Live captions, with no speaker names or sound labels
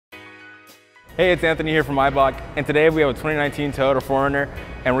Hey, it's Anthony here from Eibach, and today we have a 2019 Toyota 4Runner,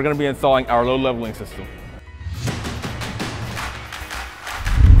 and we're going to be installing our load leveling system.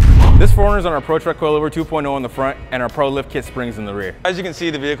 This 4Runner is on our perch coilover 2.0 on the front and our Pro Lift Kit springs in the rear. As you can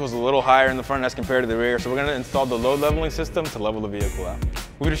see, the vehicle is a little higher in the front as compared to the rear, so we're going to install the load leveling system to level the vehicle out.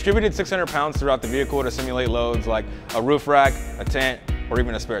 We distributed 600 pounds throughout the vehicle to simulate loads like a roof rack, a tent, or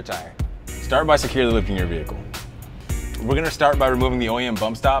even a spare tire. Start by securely lifting your vehicle. We're going to start by removing the OEM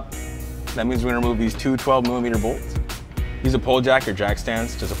bump stop. That means we're going to remove these two 12mm bolts. Use a pole jack or jack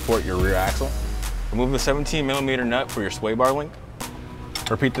stands to support your rear axle. Remove the 17mm nut for your sway bar link.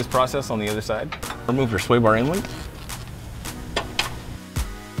 Repeat this process on the other side. Remove your sway bar end link.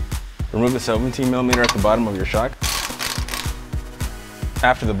 Remove the 17mm at the bottom of your shock.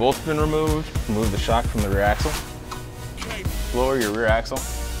 After the bolt's been removed, remove the shock from the rear axle. Lower your rear axle.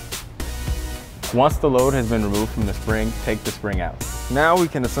 Once the load has been removed from the spring, take the spring out. Now we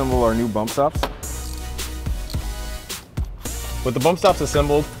can assemble our new bump stops. With the bump stops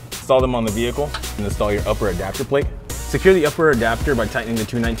assembled, install them on the vehicle and install your upper adapter plate. Secure the upper adapter by tightening the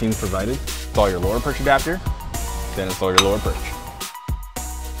 219s provided. Install your lower perch adapter, then install your lower perch.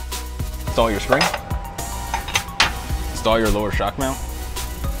 Install your spring. Install your lower shock mount.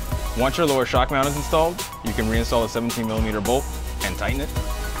 Once your lower shock mount is installed, you can reinstall the 17mm bolt and tighten it.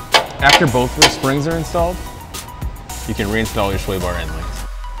 After both of the springs are installed, you can reinstall your sway bar end links.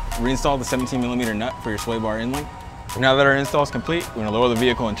 Reinstall the 17mm nut for your sway bar end link. Now that our install is complete, we're going to lower the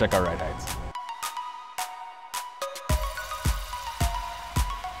vehicle and check our ride heights.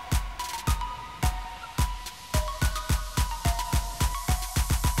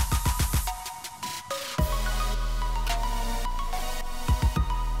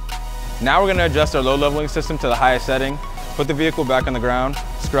 Now we're going to adjust our load leveling system to the highest setting, put the vehicle back on the ground,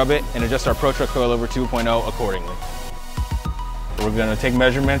 scrub it, and adjust our perch coilover 2.0 accordingly. We're going to take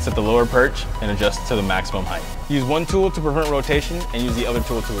measurements at the lower perch and adjust to the maximum height. Use one tool to prevent rotation and use the other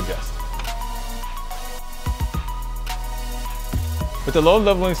tool to adjust. With the load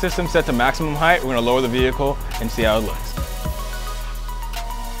leveling system set to maximum height, we're going to lower the vehicle and see how it looks.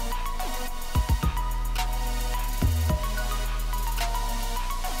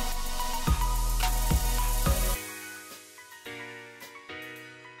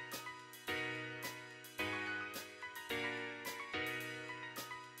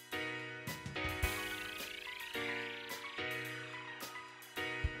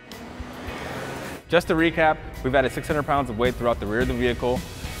 Just to recap, we've added 600 pounds of weight throughout the rear of the vehicle,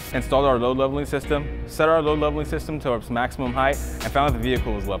 installed our load leveling system, set our load leveling system to its maximum height, and found that the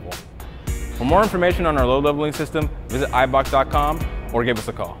vehicle is level. For more information on our load leveling system, visit eibach.com or give us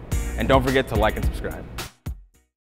a call. And don't forget to like and subscribe.